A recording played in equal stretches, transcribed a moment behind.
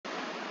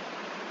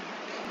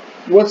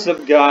What's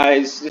up,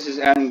 guys? This is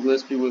Adam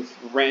Gillespie with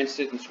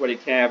Rancid and Sweaty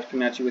Calves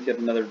coming at you with yet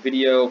another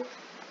video.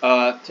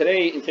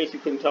 Today, in case you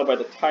couldn't tell by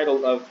the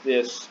title of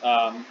this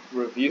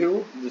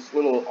review, this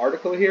little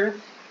article here,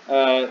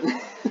 we're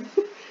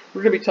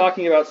going to be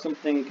talking about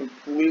something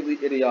completely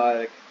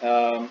idiotic.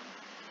 I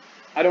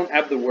don't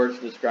have the words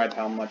to describe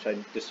how much I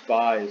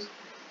despise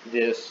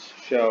this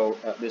show,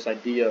 this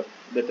idea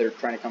that they're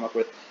trying to come up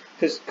with,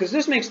 because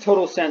this makes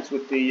total sense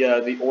with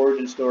the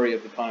origin story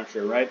of the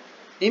Punisher, right?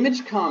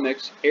 Image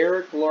Comics,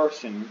 Erik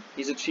Larsen,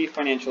 he's a chief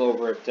financial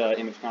over at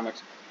Image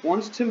Comics,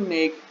 wants to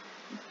make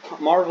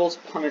Marvel's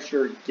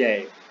Punisher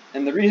gay.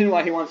 And the reason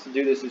why he wants to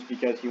do this is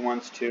because he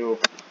wants to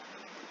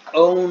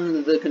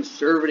own the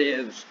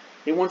conservatives.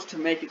 He wants to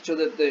make it so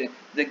that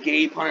the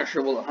gay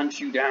Punisher will hunt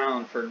you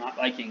down for not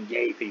liking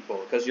gay people,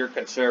 because you're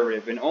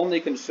conservative, and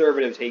only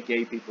conservatives hate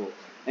gay people.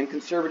 And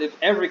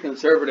every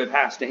conservative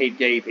has to hate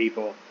gay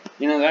people.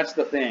 You know, that's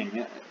the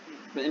thing.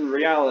 In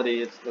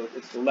reality, it's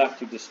the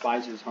left who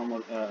despises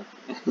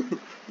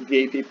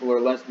gay people or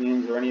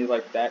lesbians or any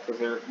like that,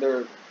 because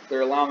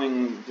they're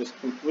allowing just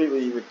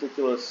completely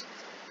ridiculous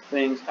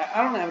things.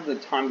 I don't have the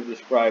time to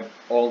describe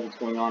all that's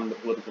going on in the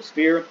political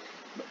sphere.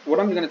 But what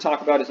I'm going to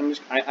talk about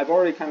is I've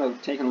already kind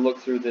of taken a look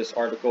through this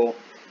article.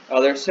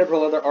 There are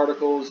several other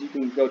articles. You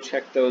can go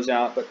check those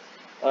out.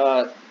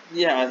 But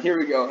yeah, here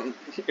we go.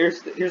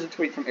 Here's a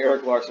tweet from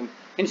Erik Larsen.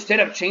 Instead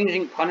of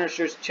changing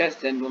Punisher's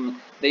chest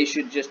emblem, they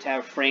should just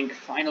have Frank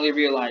finally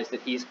realize that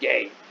he's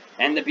gay.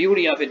 And the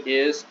beauty of it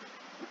is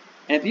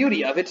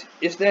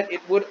that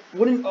it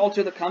wouldn't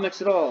alter the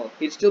comics at all.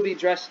 He'd still be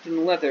dressed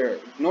in leather,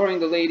 ignoring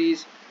the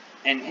ladies,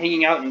 and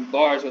hanging out in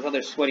bars with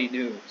other sweaty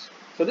dudes.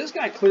 So this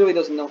guy clearly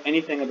doesn't know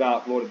anything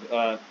about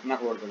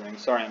not Lord of the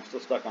Rings. Sorry, I'm still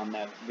stuck on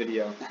that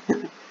video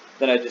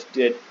that I just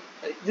did.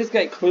 This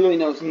guy clearly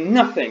knows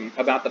nothing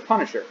about the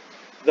Punisher.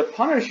 The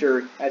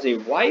Punisher has a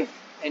wife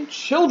and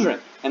children,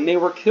 and they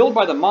were killed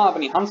by the mob,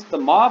 and he hunts the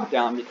mob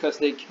down because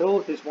they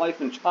killed his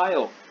wife and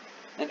child.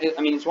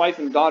 I mean, his wife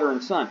and daughter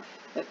and son.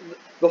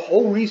 The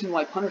whole reason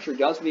why Punisher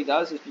does what he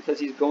does is because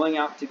he's going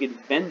out to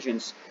get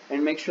vengeance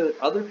and make sure that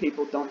other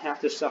people don't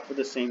have to suffer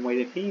the same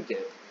way that he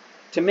did.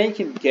 To make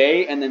him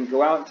gay and then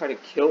go out and try to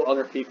kill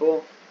other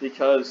people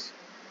because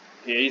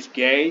he's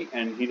gay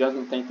and he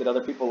doesn't think that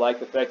other people like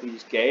the fact that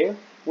he's gay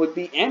would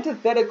be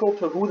antithetical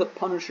to who the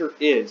Punisher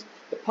is.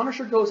 The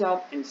Punisher goes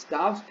out and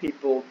stops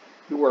people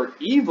who are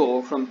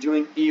evil from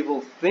doing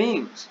evil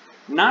things,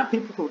 not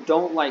people who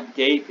don't like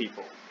gay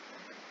people.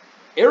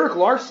 Erik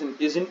Larsen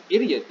is an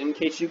idiot, in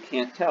case you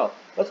can't tell.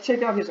 Let's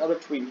check out his other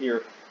tweet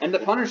here. And the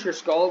Punisher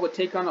skull would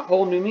take on a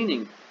whole new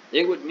meaning.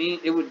 It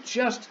would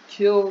just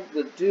kill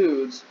the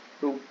dudes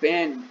who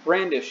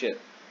brandish it.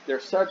 They're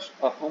such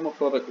a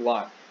homophobic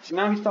lot. So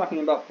now he's talking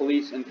about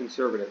police and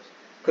conservatives.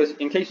 Because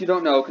in case you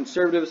don't know,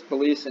 conservatives,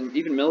 police, and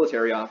even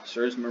military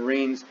officers,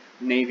 Marines,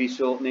 Navy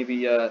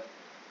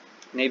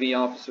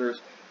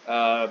officers,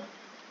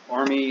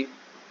 Army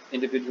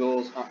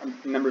individuals,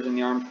 members in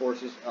the armed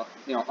forces,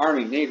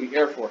 Army, Navy,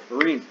 Air Force,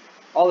 Marines,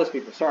 all those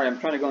people. Sorry, I'm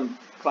trying to go in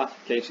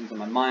classifications and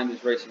my mind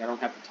is racing. I don't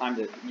have the time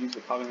to use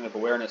the cognitive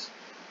awareness.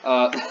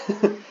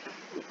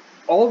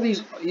 All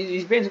these,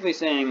 he's basically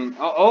saying,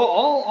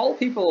 all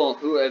people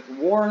who have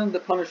worn the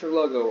Punisher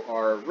logo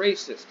are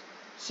racist,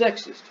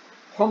 sexist,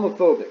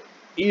 homophobic,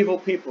 evil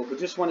people who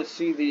just want to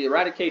see the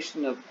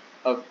eradication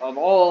of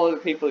all other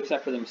people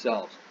except for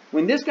themselves.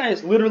 When this guy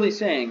is literally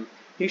saying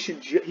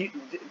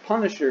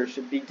Punisher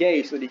should be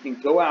gay so that he can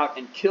go out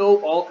and kill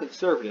all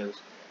conservatives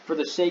for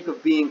the sake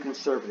of being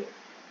conservative.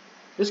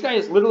 This guy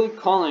is literally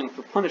calling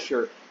for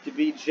Punisher to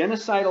be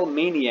genocidal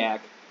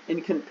maniac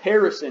in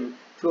comparison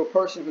to a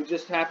person who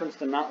just happens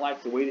to not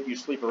like the way that you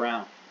sleep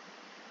around.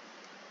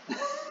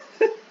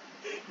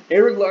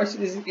 Erik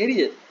Larsen is an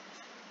idiot.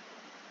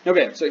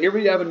 Okay, so here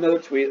we have another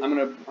tweet. I'm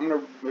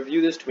gonna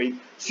review this tweet.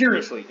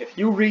 Seriously, if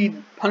you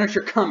read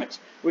Punisher comics,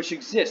 which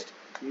exist,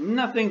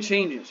 nothing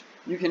changes.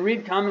 You can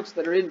read comics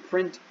that are in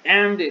print,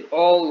 and it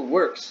all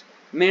works.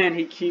 Man,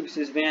 he keeps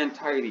his van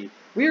tidy.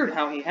 Weird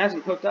how he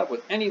hasn't hooked up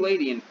with any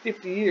lady in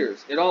 50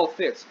 years. It all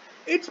fits.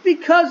 It's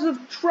because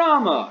of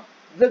trauma.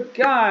 The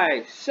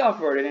guy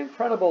suffered an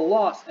incredible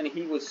loss, and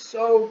he was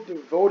so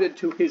devoted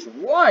to his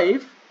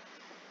wife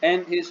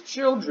and his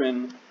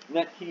children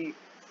that he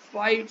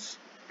fights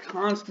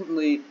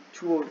constantly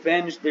to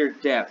avenge their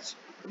deaths.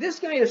 This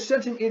guy is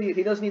such an idiot,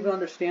 he doesn't even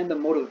understand the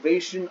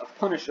motivation of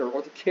Punisher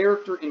or the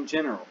character in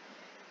general.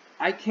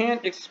 I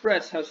can't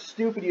express how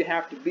stupid you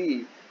have to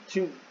be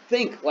to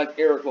think like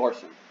Erik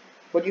Larsen,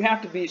 but you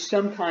have to be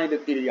some kind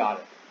of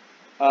idiotic.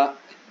 I'm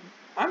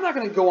not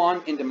going to go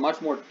on into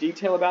much more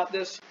detail about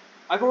this.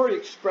 I've already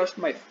expressed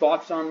my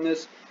thoughts on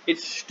this.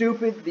 It's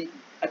stupid, the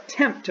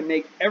attempt to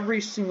make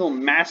every single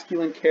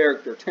masculine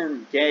character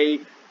turn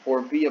gay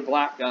or be a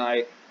black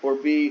guy or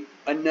be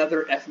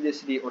another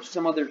ethnicity or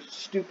some other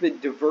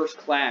stupid diverse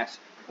class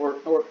or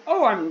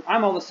oh, I'm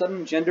all of a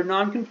sudden gender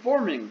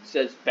non-conforming,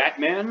 says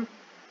Batman.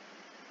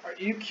 Are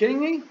you kidding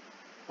me?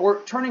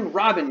 Or turning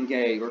Robin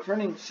gay, or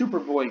turning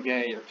Superboy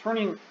gay, or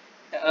turning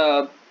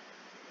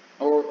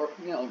or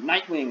you know,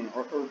 Nightwing,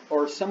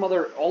 or some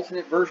other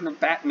alternate version of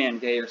Batman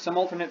gay, or some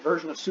alternate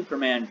version of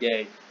Superman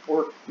gay,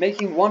 or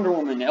making Wonder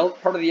Woman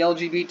part of the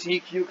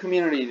LGBTQ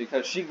community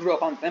because she grew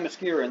up on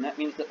Themyscira, and that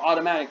means that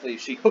automatically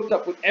she hooked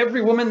up with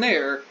every woman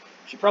there.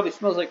 She probably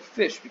smells like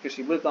fish because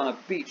she lived on a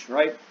beach,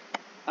 right?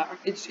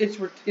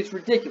 It's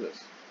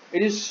ridiculous.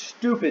 It is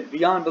stupid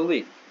beyond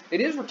belief.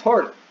 It is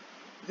retarded.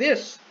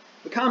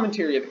 The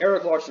commentary of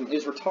Erik Larsen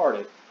is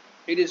retarded.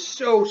 It is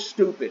so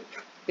stupid.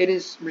 It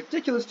is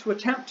ridiculous to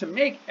attempt to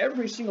make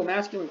every single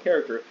masculine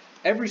character,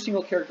 every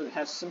single character that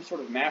has some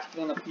sort of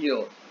masculine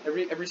appeal,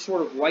 every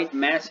sort of white,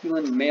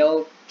 masculine,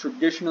 male,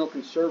 traditional,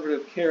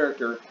 conservative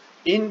character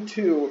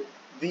into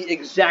the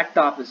exact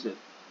opposite.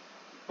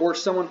 Or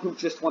someone who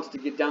just wants to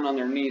get down on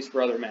their knees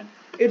for other men.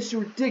 It's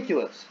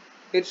ridiculous.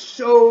 It's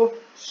so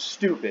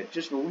stupid.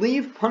 Just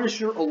leave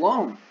Punisher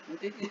alone.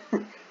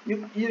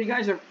 You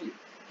guys are...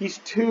 He's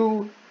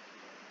too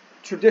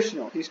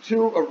traditional. He's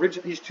too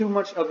original. He's too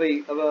much of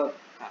a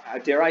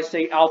dare I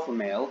say, alpha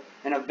male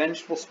and a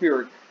vengeful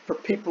spirit for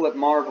people at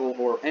Marvel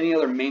or any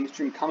other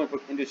mainstream comic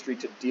book industry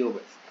to deal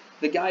with.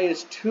 The guy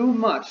is too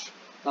much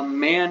a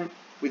man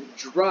with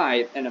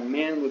drive and a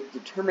man with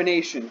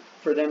determination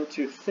for them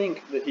to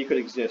think that he could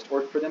exist,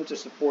 or for them to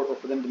support, or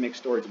for them to make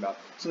stories about.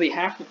 So they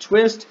have to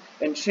twist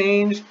and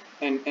change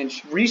and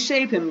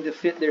reshape him to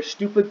fit their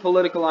stupid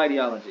political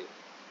ideology.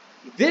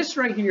 This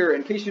right here,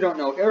 in case you don't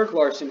know, Erik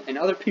Larsen and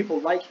other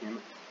people like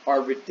him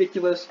are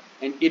ridiculous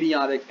and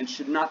idiotic and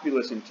should not be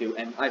listened to.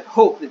 And I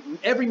hope that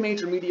every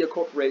major media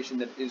corporation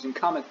that is in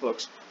comic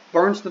books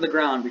burns to the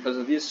ground because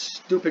of these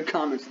stupid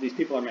comments that these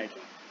people are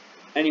making.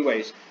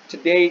 Anyways,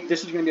 today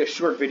this is going to be a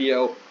short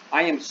video.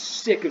 I am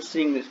sick of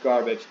seeing this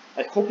garbage.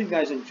 I hope you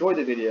guys enjoyed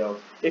the video.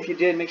 If you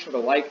did, make sure to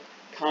like,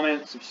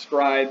 comment,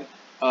 subscribe,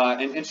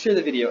 and share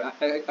the video.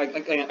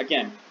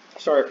 Again,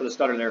 sorry for the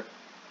stutter there.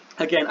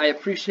 Again, I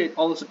appreciate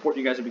all the support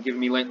you guys have been giving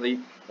me lately.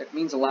 It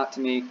means a lot to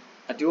me.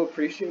 I do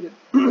appreciate it.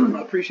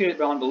 Appreciate it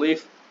beyond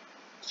belief.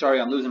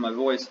 Sorry, I'm losing my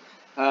voice.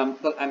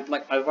 But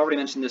I've already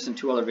mentioned this in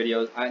 2 other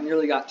videos. I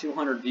nearly got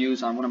 200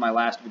 views on one of my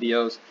last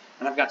videos,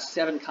 and I've got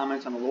 7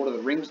 comments on the Lord of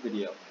the Rings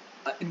video.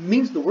 It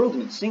means the world to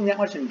me. Seeing that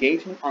much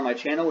engagement on my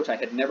channel, which I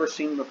had never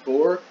seen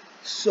before,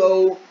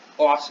 so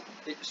awesome.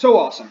 So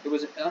awesome. It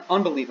was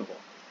unbelievable.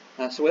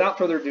 So without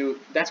further ado,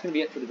 that's going to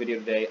be it for the video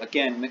today.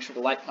 Again, make sure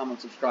to like,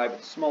 comment, subscribe.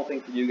 It's a small thing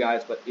for you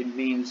guys, but it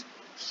means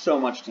so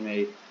much to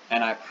me,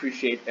 and I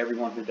appreciate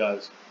everyone who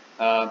does.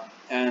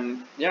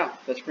 And yeah,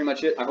 that's pretty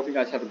much it. I hope you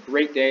guys have a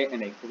great day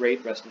and a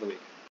great rest of the week.